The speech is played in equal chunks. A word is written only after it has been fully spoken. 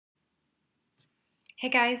Hey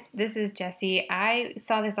guys, this is Jessie. I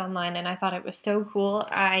saw this online and I thought it was so cool.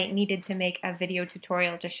 I needed to make a video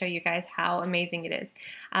tutorial to show you guys how amazing it is.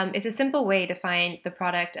 It's a simple way to find the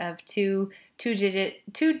product of two-digit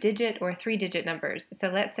or three-digit numbers. So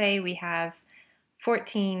let's say we have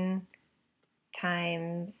 14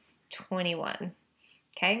 times 21.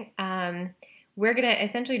 Okay, we're going to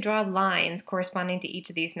essentially draw lines corresponding to each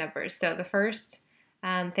of these numbers. So the first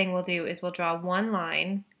thing we'll do is we'll draw one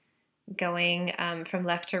line going from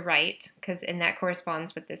left to right, and that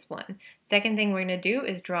corresponds with this one. Second thing we're going to do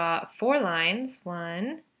is draw four lines.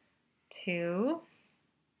 1, 2,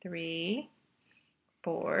 3,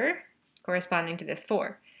 4, corresponding to this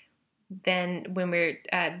 4. Then when we're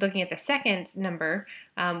looking at the second number,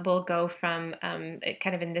 we'll go from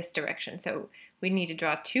kind of in this direction. So we need to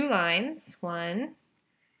draw two lines, 1,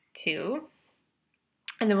 2,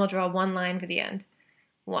 and then we'll draw one line for the end.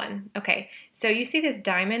 1. Okay, so you see this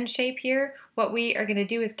diamond shape here? What we are going to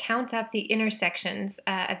do is count up the intersections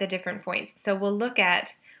at the different points. So we'll look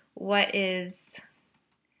at what is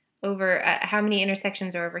over, how many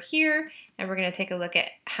intersections are over here, and we're going to take a look at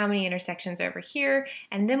how many intersections are over here,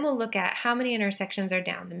 and then we'll look at how many intersections are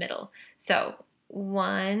down the middle. So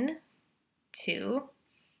 1, 2,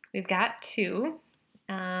 we've got 2.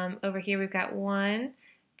 Over here we've got 1,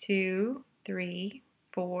 2, 3,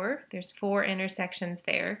 4. There's 4 intersections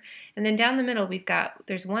there. And then down the middle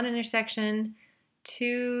there's 1 intersection,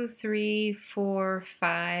 2, 3, 4,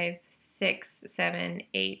 5, 6, 7,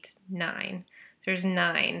 8, 9. There's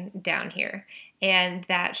 9 down here. And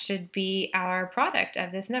that should be our product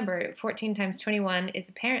of this number. 14 times 21 is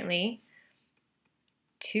apparently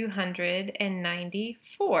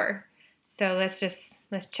 294. So let's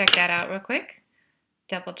check that out real quick.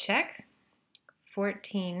 Double check.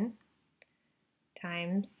 14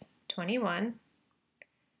 times 21,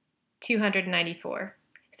 294.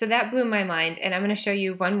 So that blew my mind, and I'm going to show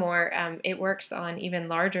you one more. It works on even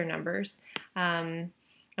larger numbers. I'm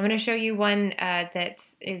going to show you one that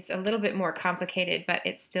is a little bit more complicated, but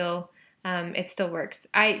it still works.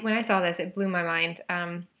 When I saw this, it blew my mind.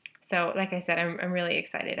 So like I said, I'm really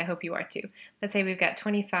excited. I hope you are too. Let's say we've got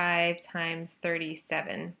 25 times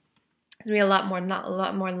 37. It's going to be a lot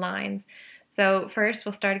more lines. So first,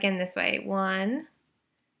 we'll start again this way. 1,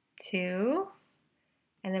 2,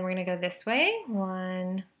 and then we're going to go this way.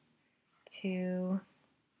 1, 2,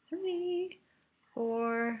 3,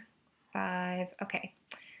 4, 5. Okay,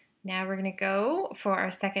 now we're going to go for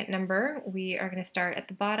our second number. We are going to start at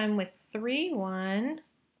the bottom with 3. 1,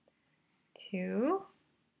 2,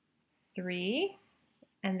 3,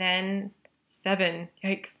 and then 7.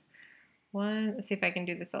 Yikes. 1, let's see if I can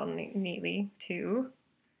do this all neatly. 2,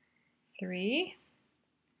 3,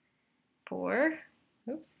 4,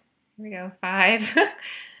 oops, here we go, 5,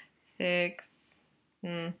 6,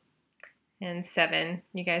 and 7.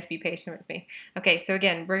 You guys be patient with me. Okay, so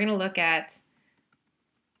again, we're going to look at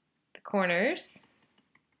the corners,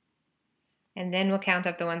 and then we'll count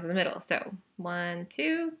up the ones in the middle. So 1,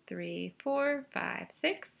 2, 3, 4, 5,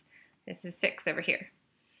 6. This is 6 over here.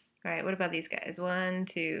 All right, what about these guys? 1,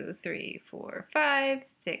 2, 3, 4, 5,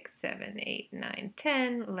 6, 7, 8, 9,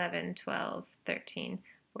 10, 11, 12, 13,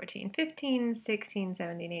 14, 15, 16,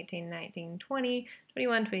 17, 18, 19, 20,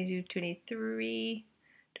 21, 22, 23,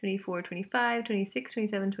 24, 25, 26,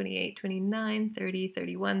 27, 28, 29, 30,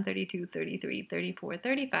 31, 32, 33, 34,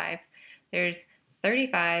 35. There's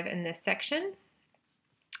 35 in this section.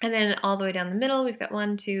 And then all the way down the middle, we've got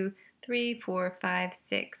 1, 2, 3, 4, 5,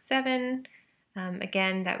 6, 7.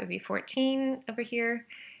 Again, that would be 14 over here.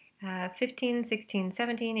 15, 16,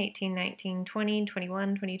 17, 18, 19, 20,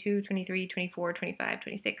 21, 22, 23, 24, 25,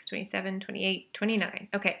 26, 27, 28, 29.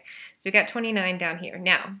 Okay, so we've got 29 down here.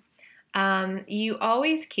 Now, you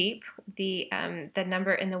always keep the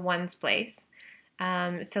number in the ones place.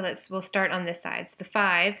 So we'll start on this side. So the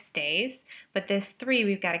 5 stays, but this 3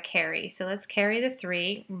 we've got to carry. So let's carry the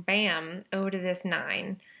 3, bam, over to this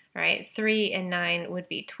 9. All right, 3 and 9 would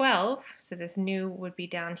be 12. So this new would be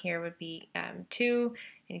down here would be 2,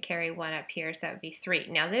 and carry 1 up here, so that would be 3.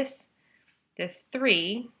 Now this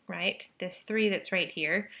 3, right, this 3 that's right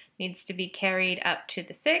here needs to be carried up to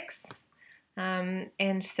the 6,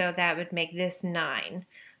 and so that would make this 9.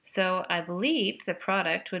 So I believe the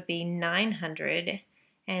product would be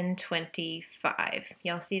 925.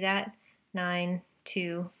 Y'all see that? 9,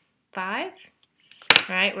 2, 5. All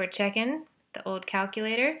right, we're checking the old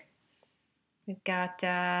calculator. We've got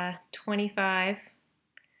 25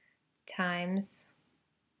 times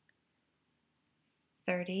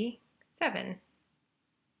 37.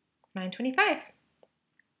 925.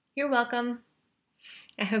 You're welcome.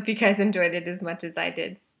 I hope you guys enjoyed it as much as I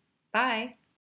did. Bye.